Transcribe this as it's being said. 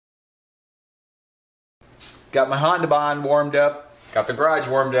Got my Honda Bond warmed up, got the garage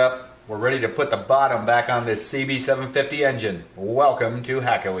warmed up. We're ready to put the bottom back on this CB750 engine. Welcome to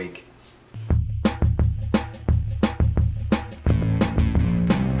Hack-A Week.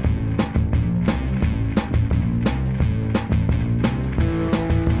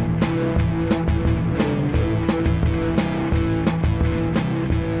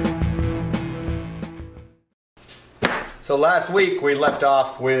 So last week we left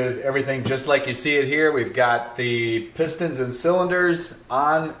off with everything just like you see it here. We've got the pistons and cylinders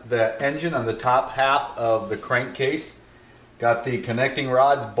on the engine on the top half of the crankcase. Got the connecting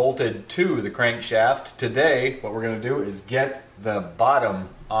rods bolted to the crankshaft. Today what we're going to do is get the bottom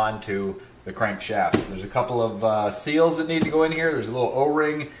onto the crankshaft. There's a couple of seals that need to go in here. There's a little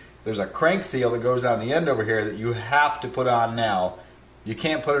O-ring. There's a crank seal that goes on the end over here that you have to put on now. You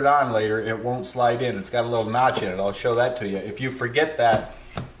can't put it on later, it won't slide in. It's got a little notch in it. I'll show that to you. If you forget that,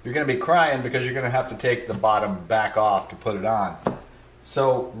 you're going to be crying because you're going to have to take the bottom back off to put it on.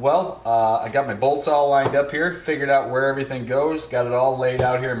 So, well, I got my bolts all lined up here, figured out where everything goes, got it all laid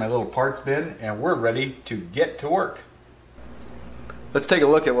out here in my little parts bin, and we're ready to get to work. Let's take a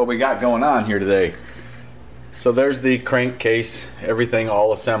look at what we got going on here today. So there's the crankcase, everything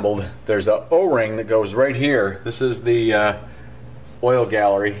all assembled. There's a O-ring that goes right here. This is the oil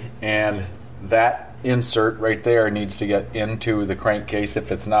gallery, and that insert right there needs to get into the crankcase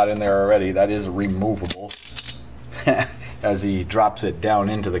if it's not in there already. That is removable as he drops it down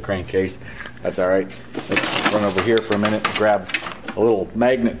into the crankcase. That's alright. Let's run over here for a minute and grab a little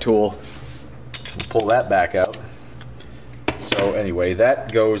magnet tool and pull that back out. So anyway,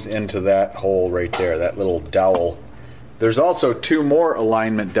 that goes into that hole right there, that little dowel. There's also two more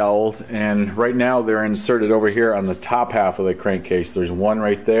alignment dowels, and right now they're inserted over here on the top half of the crankcase. There's one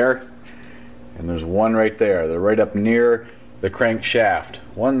right there, and there's one right there. They're right up near the crankshaft.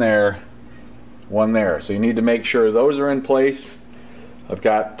 One there, one there. So you need to make sure those are in place. I've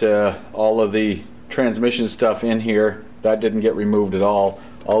got all of the transmission stuff in here. That didn't get removed at all.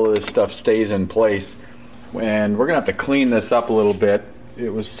 All of this stuff stays in place. And we're going to have to clean this up a little bit. It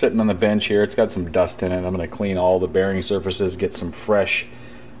was sitting on the bench here. It's got some dust in it. I'm going to clean all the bearing surfaces, get some fresh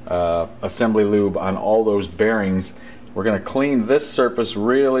assembly lube on all those bearings. We're going to clean this surface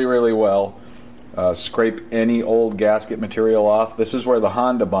really, really well. Scrape any old gasket material off. This is where the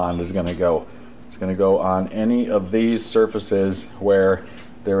Honda Bond is going to go. It's going to go on any of these surfaces where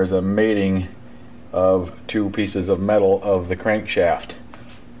there is a mating of two pieces of metal of the crankshaft.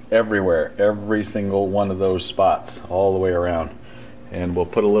 Everywhere, every single one of those spots, all the way around. And we'll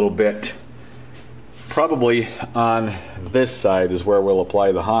put a little bit, probably on this side is where we'll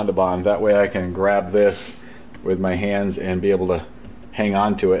apply the Honda Bond. That way I can grab this with my hands and be able to hang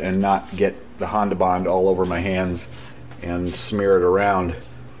on to it and not get the Honda Bond all over my hands and smear it around.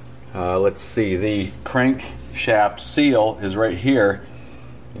 Let's see, the crankshaft seal is right here.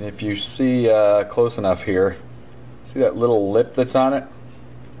 And if you see close enough here, see that little lip that's on it?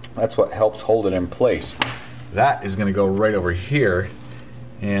 That's what helps hold it in place. That is going to go right over here,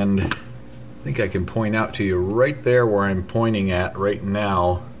 and I think I can point out to you right there where I'm pointing at right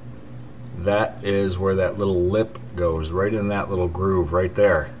now. That is where that little lip goes, right in that little groove right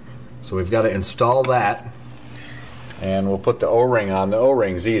there. So we've got to install that, and we'll put the O-ring on. The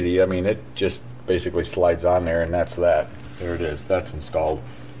O-ring's easy. I mean, it just basically slides on there, and that's that. There it is. That's installed.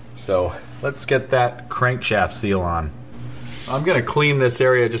 So let's get that crankshaft seal on. I'm going to clean this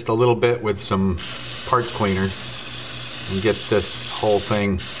area just a little bit with some parts cleaners and get this whole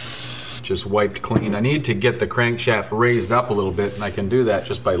thing just wiped clean. I need to get the crankshaft raised up a little bit, and I can do that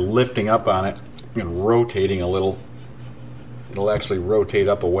just by lifting up on it and rotating a little. It'll actually rotate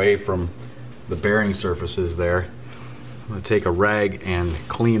up away from the bearing surfaces there. I'm going to take a rag and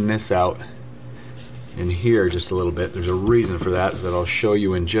clean this out in here just a little bit. There's a reason for that I'll show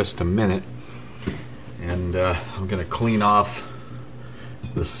you in just a minute. And I'm going to clean off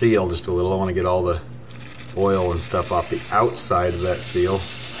the seal just a little. I want to get all the oil and stuff off the outside of that seal.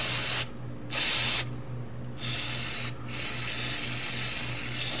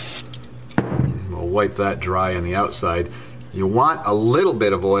 We'll wipe that dry on the outside. You want a little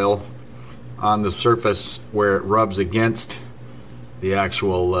bit of oil on the surface where it rubs against the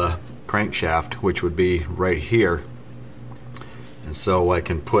actual crankshaft, which would be right here. And so I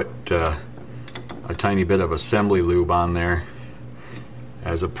can put a tiny bit of assembly lube on there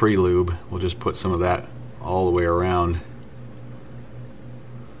as a pre-lube. We'll just put some of that all the way around.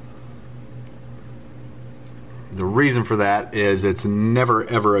 The reason for that is it's never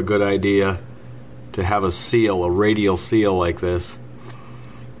ever a good idea to have a seal, a radial seal like this,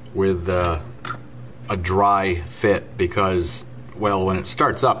 with a dry fit, because well, when it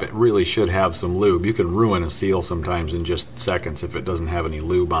starts up, it really should have some lube. You can ruin a seal sometimes in just seconds if it doesn't have any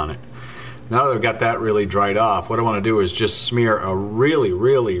lube on it. Now that I've got that really dried off, what I want to do is just smear a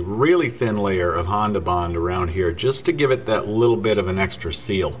really thin layer of Honda Bond around here just to give it that little bit of an extra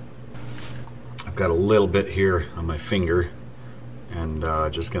seal. I've got a little bit here on my finger, and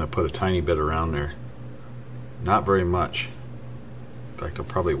just going to put a tiny bit around there. Not very much. In fact, I'll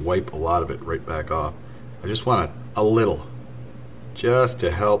probably wipe a lot of it right back off. I just want a little, just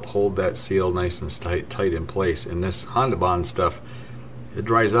to help hold that seal nice and tight in place. And this Honda Bond stuff, it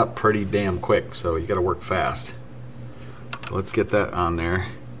dries up pretty damn quick, so you got to work fast. So let's get that on there.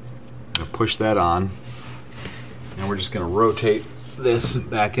 I'm going to push that on. And we're just going to rotate this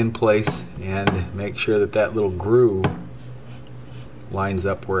back in place and make sure that that little groove lines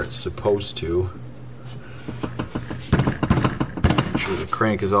up where it's supposed to. Make sure the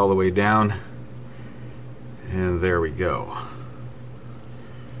crank is all the way down. And there we go.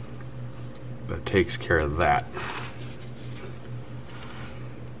 That takes care of that.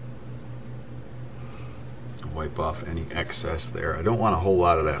 Wipe off any excess there. I don't want a whole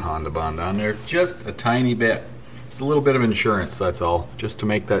lot of that Honda Bond on there, just a tiny bit. It's a little bit of insurance, that's all, just to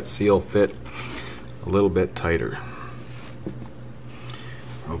make that seal fit a little bit tighter.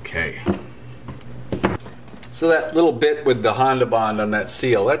 Okay. So that little bit with the Honda Bond on that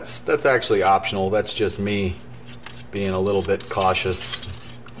seal, that's actually optional. That's just me being a little bit cautious.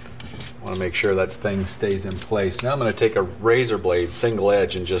 I want to make sure that thing stays in place. Now I'm going to take a razor blade, single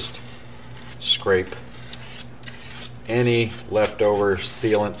edge, and just scrape any leftover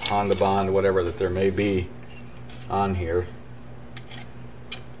sealant, Honda Bond, whatever that there may be on here.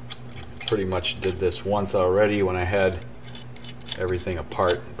 Pretty much did this once already when I had everything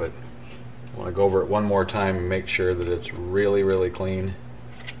apart, but I want to go over it one more time and make sure that it's really clean.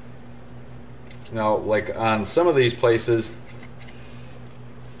 Now, like on some of these places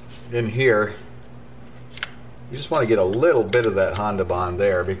in here, you just want to get a little bit of that Honda Bond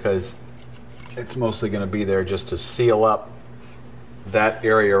there, because it's mostly going to be there just to seal up that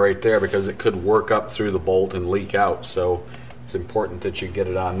area right there, because it could work up through the bolt and leak out. So it's important that you get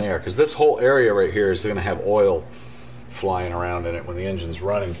it on there, because this whole area right here is going to have oil flying around in it when the engine's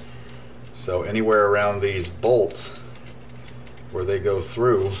running. So anywhere around these bolts where they go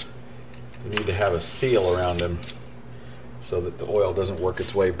through, you need to have a seal around them so that the oil doesn't work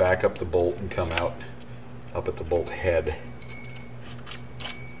its way back up the bolt and come out up at the bolt head.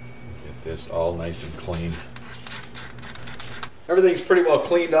 Get this all nice and clean. Everything's pretty well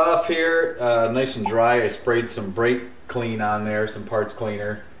cleaned off here, nice and dry. I sprayed some brake clean on there, some parts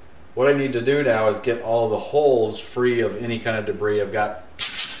cleaner. What I need to do now is get all the holes free of any kind of debris. I've got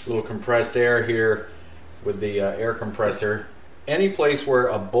a little compressed air here with the air compressor. Any place where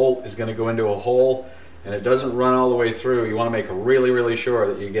a bolt is going to go into a hole and it doesn't run all the way through, you want to make really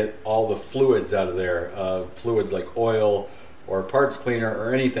sure that you get all the fluids out of there. Fluids like oil or parts cleaner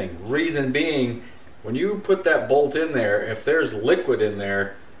or anything. Reason being, when you put that bolt in there, if there's liquid in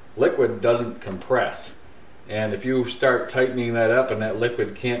there, liquid doesn't compress. And if you start tightening that up and that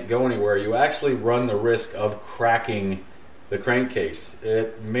liquid can't go anywhere, you actually run the risk of cracking the crankcase.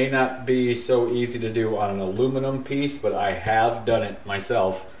 It may not be so easy to do on an aluminum piece, but I have done it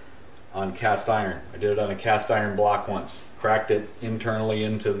myself on cast iron. I did it on a cast iron block once. Cracked it internally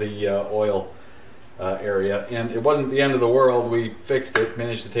into the oil area, and it wasn't the end of the world. We fixed it,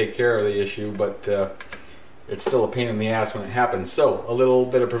 managed to take care of the issue, but it's still a pain in the ass when it happens. So a little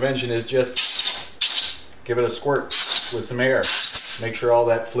bit of prevention is just give it a squirt with some air. Make sure all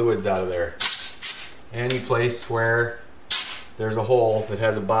that fluid's out of there. Any place where there's a hole that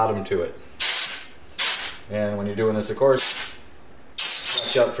has a bottom to it. And when you're doing this, of course,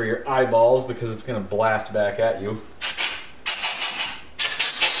 watch out for your eyeballs, because it's going to blast back at you.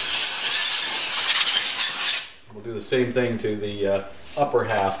 We'll do the same thing to the upper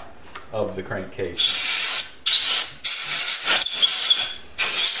half of the crankcase.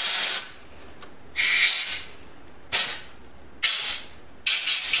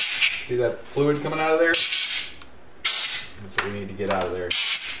 See that fluid coming out of there? That's what we need to get out of there.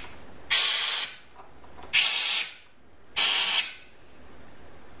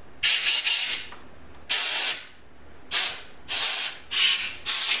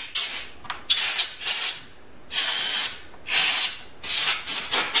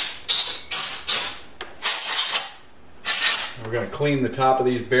 We're going to clean the top of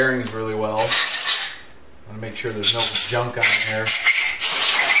these bearings really well. I want to make sure there's no junk on there.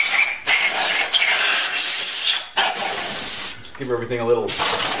 Just give everything a little bit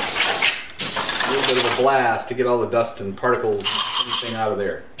of a blast to get all the dust and particles and anything out of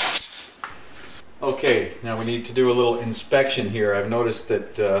there. Okay, now we need to do a little inspection here. I've noticed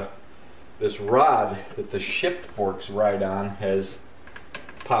that this rod that the shift forks ride on has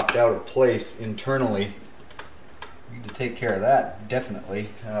popped out of place internally. We need to take care of that, definitely.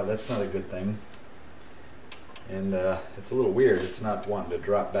 That's not a good thing. And it's a little weird. It's not wanting to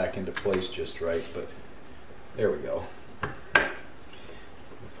drop back into place just right, but there we go.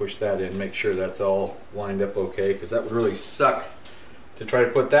 Push that in, make sure that's all lined up okay, because that would really suck to try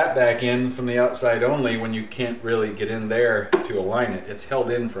to put that back in from the outside only when you can't really get in there to align it. It's held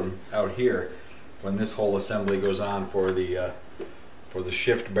in from out here when this whole assembly goes on for the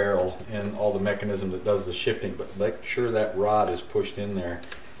shift barrel and all the mechanism that does the shifting, but make sure that rod is pushed in there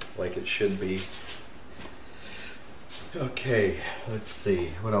like it should be. Okay, let's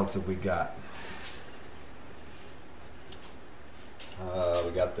see, what else have we got?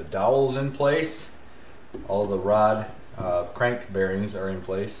 We got the dowels in place, all the rod crank bearings are in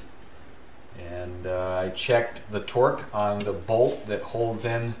place, and I checked the torque on the bolt that holds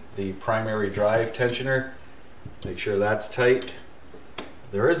in the primary drive tensioner. Make sure that's tight.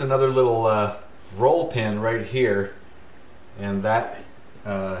 There is another little roll pin right here, and that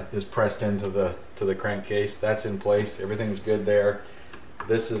is pressed into the crankcase. That's in place. Everything's good there.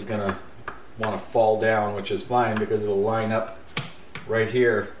 This is gonna want to fall down, which is fine because it'll line up right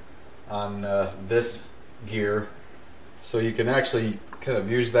here on this gear, so you can actually kind of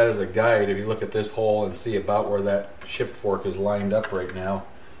use that as a guide if you look at this hole and see about where that shift fork is lined up right now,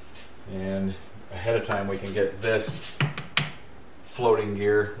 and ahead of time we can get this floating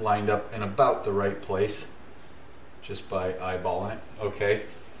gear lined up in about the right place just by eyeballing it. Okay,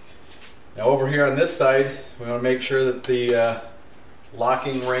 now over here on this side we want to make sure that the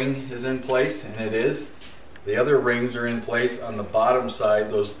locking ring is in place, and it is. The other rings are in place on the bottom side,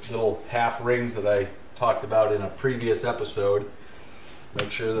 those little half rings that I talked about in a previous episode.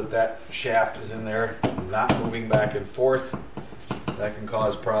 Make sure that that shaft is in there, not moving back and forth. That can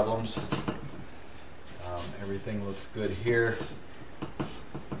cause problems. Everything looks good here.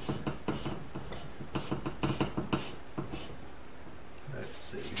 Let's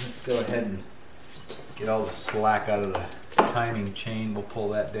see, let's go ahead and get all the slack out of the timing chain. We'll pull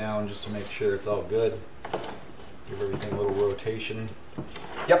that down just to make sure it's all good. Give everything a little rotation.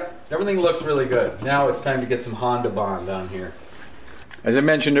 Yep, everything looks really good. Now it's time to get some Honda Bond on here. As I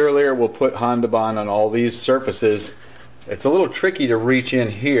mentioned earlier, we'll put Honda Bond on all these surfaces. It's a little tricky to reach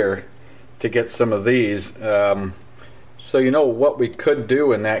in here to get some of these. So you know what we could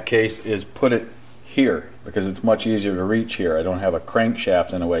do in that case is put it here, because it's much easier to reach here. I don't have a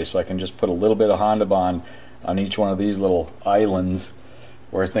crankshaft in the way, so I can just put a little bit of Honda Bond on each one of these little islands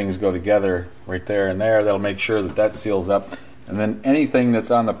where things go together, right there and there. That'll make sure that that seals up. And then anything that's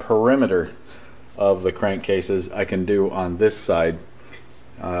on the perimeter of the crankcases I can do on this side.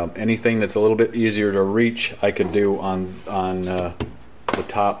 Anything that's a little bit easier to reach I could do on the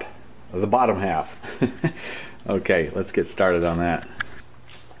top, the bottom half. Okay, let's get started on that.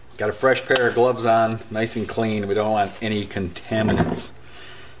 Got a fresh pair of gloves on, nice and clean. We don't want any contaminants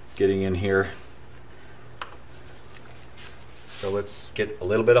getting in here. So let's get a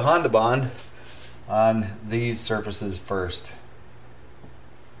little bit of Honda Bond on these surfaces first.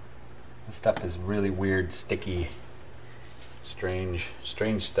 This stuff is really weird, sticky, strange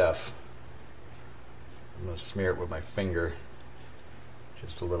stuff. I'm going to smear it with my finger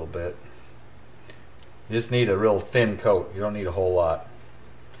just a little bit. You just need a real thin coat. You don't need a whole lot.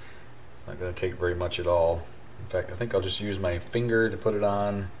 It's not going to take very much at all. In fact, I think I'll just use my finger to put it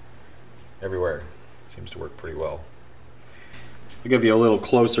on everywhere. It seems to work pretty well. I'll give you a little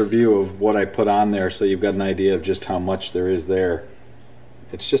closer view of what I put on there so you've got an idea of just how much there is there.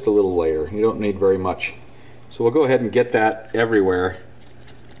 It's just a little layer. You don't need very much. So we'll go ahead and get that everywhere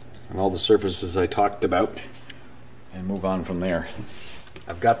on all the surfaces I talked about and move on from there.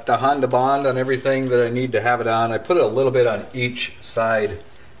 I've got the Honda Bond on everything that I need to have it on. I put it a little bit on each side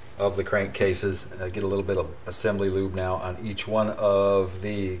of the crankcases. I get a little bit of assembly lube now on each one of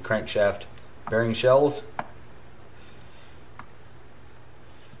the crankshaft bearing shells.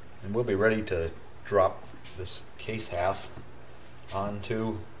 And we'll be ready to drop this case half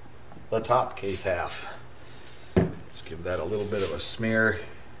onto the top case half. Let's give that a little bit of a smear.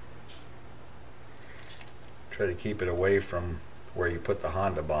 Try to keep it away from where you put the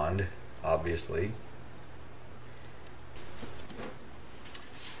Honda Bond, obviously.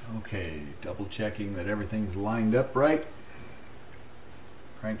 Okay, double checking that everything's lined up right.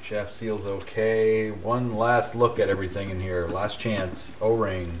 Crankshaft seal's okay. One last look at everything in here. Last chance.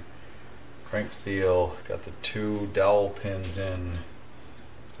 O-ring. Crank seal. Got the 2 dowel pins in.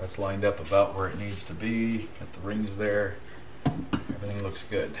 That's lined up about where it needs to be. Got the rings there. Everything looks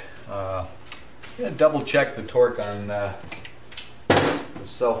good. gonna double check the torque on the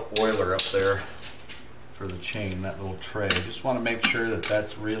self-oiler up there for the chain, that little tray. Just want to make sure that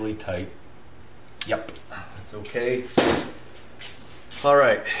that's really tight. Yep, that's okay. All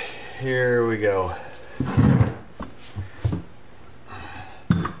right, here we go.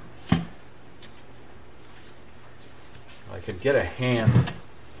 I could get a hand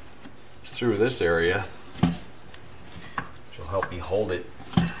through this area, which will help me hold it.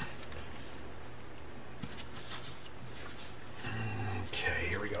 Okay,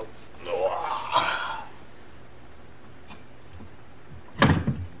 here we go. Okay,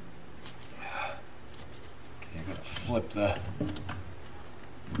 I'm gonna flip the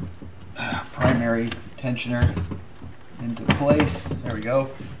primary tensioner into place. There we go.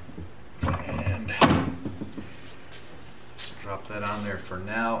 And just drop that on there for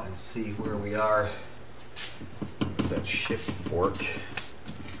now and see where we are with that shift fork.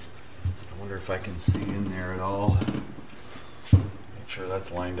 I wonder if I can see in there at all. Make sure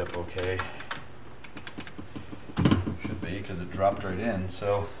that's lined up okay. Should be, because it dropped right in,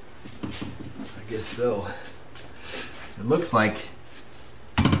 so I guess so. It looks like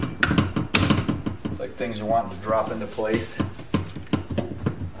things are wanting to drop into place.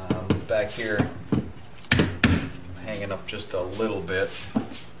 Back here, I'm hanging up just a little bit,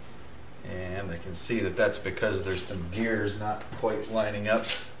 and I can see that that's because there's some gears not quite lining up.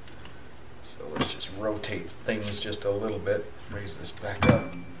 So let's just rotate things just a little bit, raise this back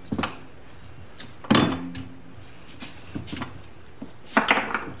up.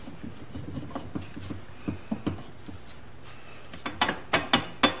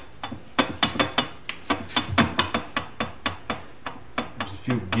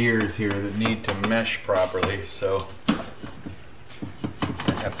 Gears here that need to mesh properly, so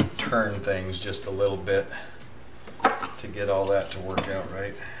I have to turn things just a little bit to get all that to work out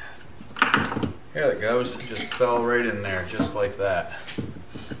right. Here it goes, it just fell right in there just like that.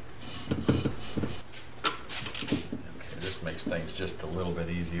 Okay, this makes things just a little bit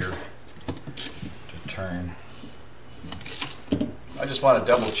easier to turn. I just want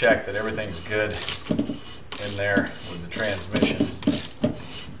to double check that everything's good in there with the transmission.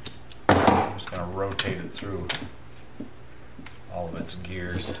 Going to rotate it through all of its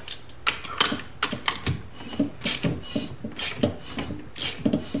gears.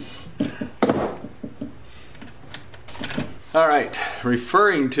 All right,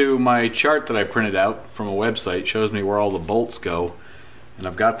 referring to my chart that I printed out from a website, shows me where all the bolts go, and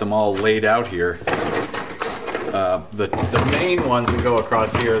I've got them all laid out here. The main ones that go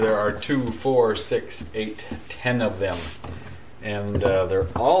across here, there are 2, 4, 6, 8, 10 of them. And they're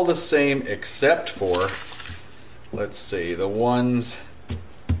all the same except for, let's see, the ones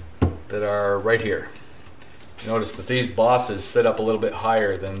that are right here. Notice that these bosses sit up a little bit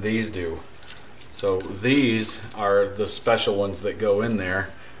higher than these do. So these are the special ones that go in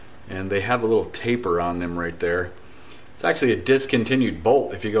there, and they have a little taper on them right there. It's actually a discontinued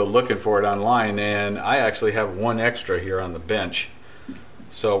bolt if you go looking for it online, and I actually have one extra here on the bench.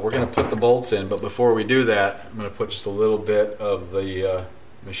 So we're going to put the bolts in, but before we do that, I'm going to put just a little bit of the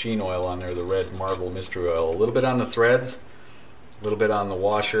machine oil on there, the red marble mystery oil. A little bit on the threads, a little bit on the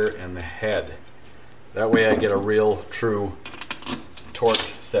washer and the head. That way I get a real true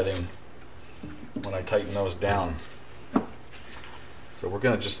torque setting when I tighten those down. So we're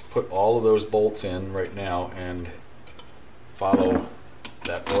going to just put all of those bolts in right now and follow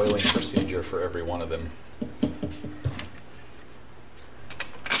that oiling procedure for every one of them.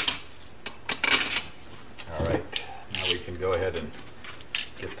 Alright, now we can go ahead and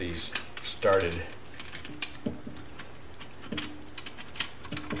get these started.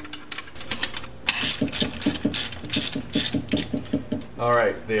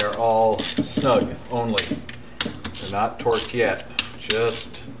 Alright, they are all snug only. They're not torqued yet,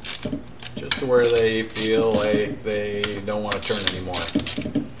 just to where they feel like they don't want to turn anymore.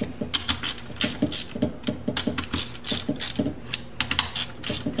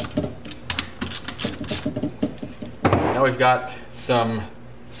 Now we've got some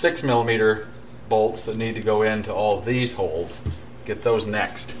 6mm bolts that need to go into all these holes. Get those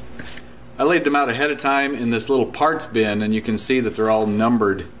next. I laid them out ahead of time in this little parts bin, and you can see that they're all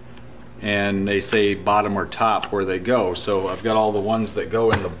numbered and they say bottom or top where they go. So I've got all the ones that go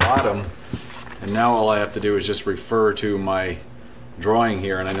in the bottom, and now all I have to do is just refer to my drawing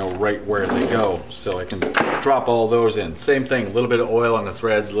here and I know right where they go. So I can drop all those in. Same thing, a little bit of oil on the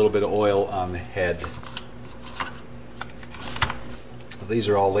threads, a little bit of oil on the head. These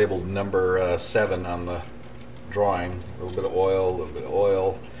are all labeled number 7 on the drawing. A little bit of oil, a little bit of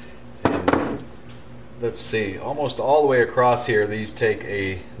oil. And let's see, almost all the way across here, these take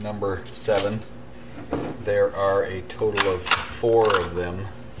a number 7. there are a total of 4 of them.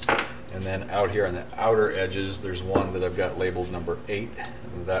 And then out here on the outer edges, there's one that I've got labeled number 8,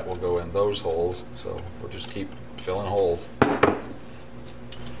 and that will go in those holes. So we'll just keep filling holes. Kind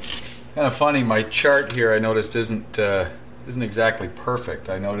of funny, my chart here I noticed isn't exactly perfect.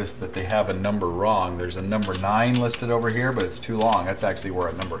 I noticed that they have a number wrong. There's a number 9 listed over here, but it's too long. That's actually where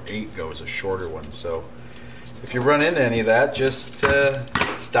a number 8 goes, a shorter one. So if you run into any of that, just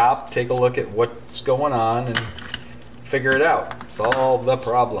stop, take a look at what's going on, and figure it out. Solve the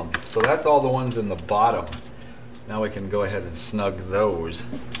problem. So that's all the ones in the bottom. Now we can go ahead and snug those.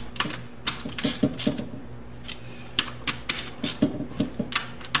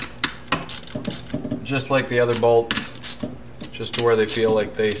 Just like the other bolts, just to where they feel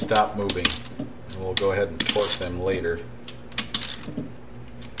like they stop moving. And we'll go ahead and torque them later.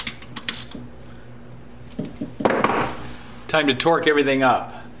 Time to torque everything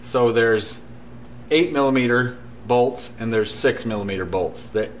up. So there's 8mm bolts and there's 6mm bolts.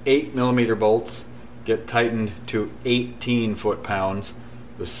 The 8mm bolts get tightened to 18 foot-pounds.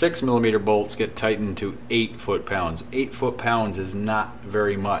 The 6mm bolts get tightened to 8 foot-pounds. 8 foot-pounds is not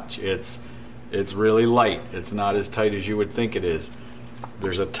very much. It's really light. It's not as tight as you would think it is.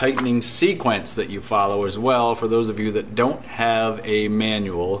 There's a tightening sequence that you follow as well for those of you that don't have a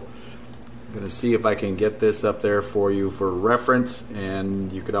manual. I'm going to see if I can get this up there for you for reference,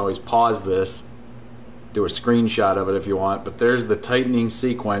 and you could always pause this, do a screenshot of it if you want, but there's the tightening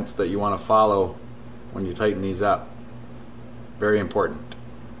sequence that you want to follow when you tighten these up. Very important.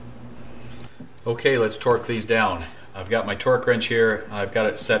 Okay, let's torque these down. I've got my torque wrench here. I've got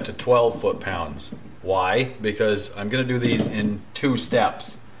it set to 12 foot-pounds. Why? Because I'm going to do these in 2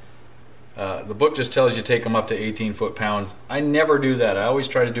 steps. The book just tells you take them up to 18 foot-pounds. I never do that. I always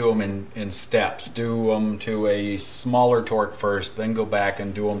try to do them in steps. Do them to a smaller torque first, then go back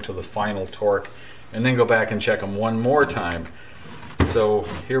and do them to the final torque, and then go back and check them one more time. So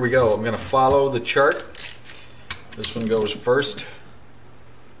here we go. I'm going to follow the chart. This one goes first.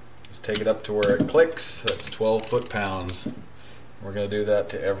 Just take it up to where it clicks. That's 12 foot-pounds. We're going to do that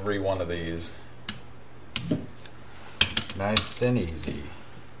to every one of these. Nice and easy.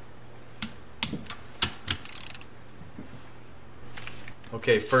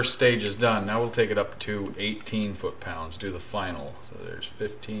 Okay, first stage is done. Now we'll take it up to 18 foot-pounds. Do the final. So there's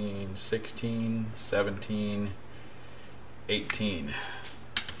 15, 16, 17, 18.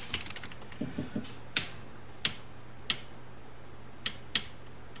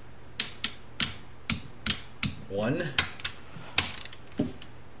 One,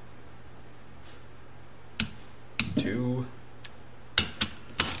 2,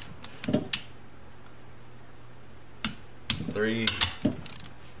 3.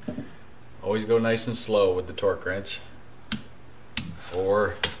 Always go nice and slow with the torque wrench.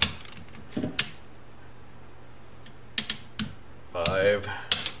 4, 5,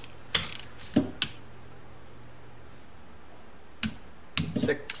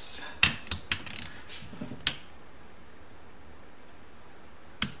 6,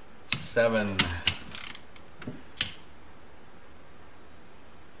 7,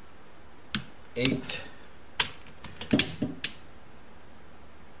 8,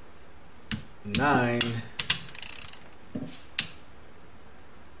 9,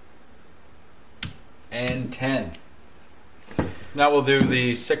 and 10. Now we'll do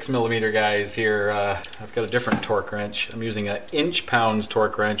the 6mm guys here. I've got a different torque wrench. I'm using an inch-pounds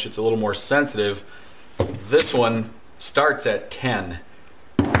torque wrench. It's a little more sensitive. This one starts at 10.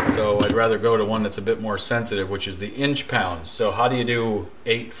 So I'd rather go to one that's a bit more sensitive, which is the inch-pounds. So how do you do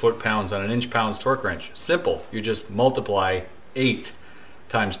 8 foot-pounds on an inch-pounds torque wrench? Simple. You just multiply 8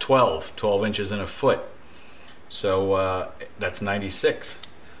 times 12, 12 inches in a foot. So that's 96.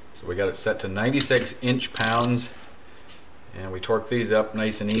 So we got it set to 96 inch-pounds, and we torque these up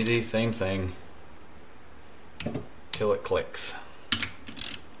nice and easy, same thing, till it clicks.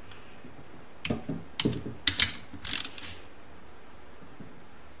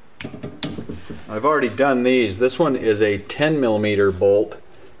 I've already done these. This one is a 10mm bolt.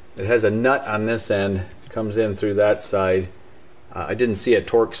 It has a nut on this end, comes in through that side. I didn't see a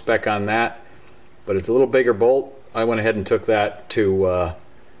torque spec on that, but it's a little bigger bolt. I went ahead and took that to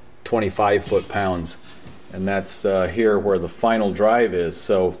 25 foot-pounds, and that's here where the final drive is.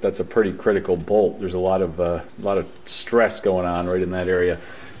 So that's a pretty critical bolt. There's a lot of stress going on right in that area.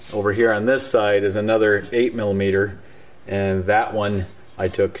 Over here on this side is another 8mm, and that one I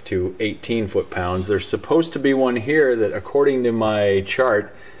took to 18 foot-pounds. There's supposed to be one here that, according to my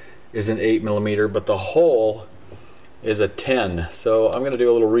chart, is an 8mm, but the hole is a 10. So I'm going to do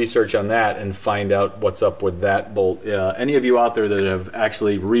a little research on that and find out what's up with that bolt. Any of you out there that have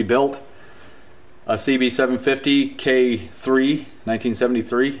actually rebuilt a CB750 K3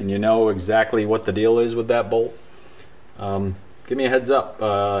 1973 and you know exactly what the deal is with that bolt, give me a heads up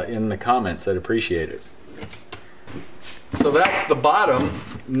in the comments. I'd appreciate it. So that's the bottom.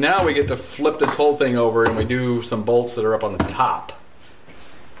 Now we get to flip this whole thing over and we do some bolts that are up on the top.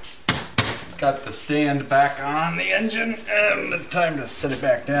 Got the stand back on the engine and it's time to set it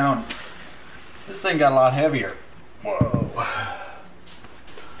back down. This thing got a lot heavier. Whoa.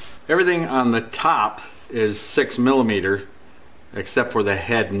 Everything on the top is 6mm except for the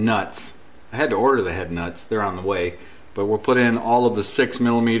head nuts. I had to order the head nuts, they're on the way, but we'll put in all of the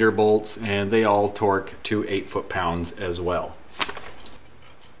 6mm bolts and they all torque to 8 foot-pounds as well.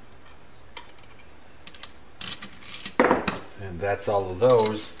 And that's all of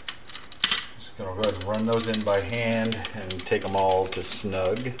those. Just gonna go ahead and run those in by hand and take them all to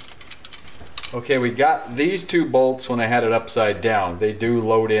snug. Okay, we got these two bolts when I had it upside down. They do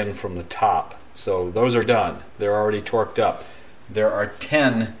load in from the top. So those are done. They're already torqued up. There are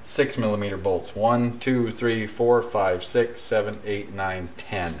 10 6mm bolts. 1, 2, 3, 4, 5, 6, 7, 8, 9,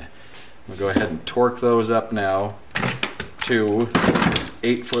 10. We'll go ahead and torque those up now to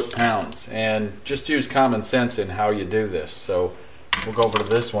 8 foot-pounds. And just use common sense in how you do this. So we'll go over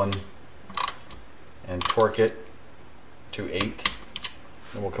to this one and torque it to 8.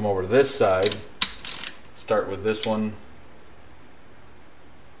 And we'll come over to this side, start with this one,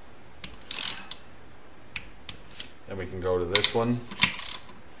 then we can go to this one,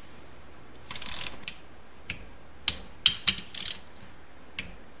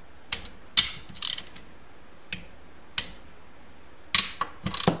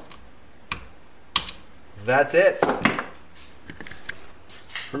 that's it.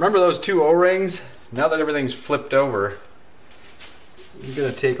 Remember those two O-rings? Now that everything's flipped over, I'm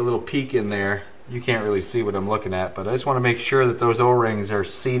going to take a little peek in there. You can't really see what I'm looking at, but I just want to make sure that those O-rings are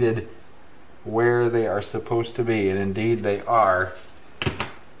seated where they are supposed to be, and indeed they are.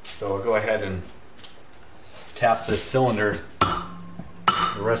 So I'll go ahead and tap this cylinder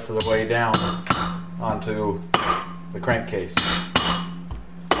the rest of the way down onto the crankcase.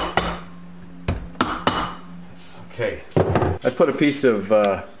 Okay, I put a piece of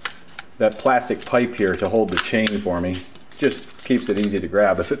that plastic pipe here to hold the chain for me. Just keeps it easy to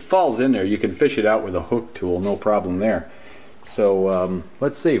grab. If it falls in there, you can fish it out with a hook tool, no problem there. So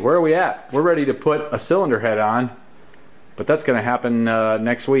let's see, where are we at? We're ready to put a cylinder head on, but that's going to happen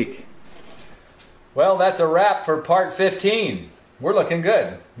next week. Well, that's a wrap for part 15. We're looking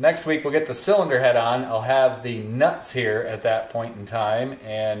good. Next week we'll get the cylinder head on. I'll have the nuts here at that point in time,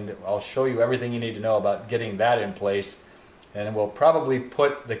 and I'll show you everything you need to know about getting that in place. And we'll probably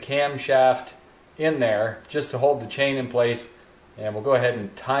put the camshaft in there just to hold the chain in place, and we'll go ahead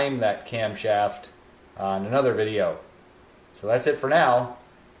and time that camshaft on another video. So that's it for now.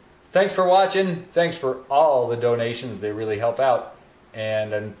 Thanks for watching. Thanks for all the donations. They really help out.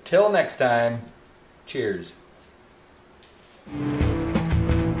 And until next time, cheers.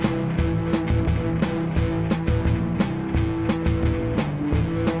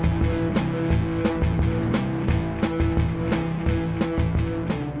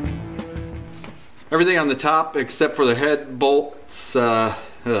 Everything on the top except for the head bolts,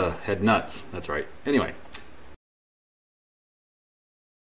 head nuts, that's right. Anyway.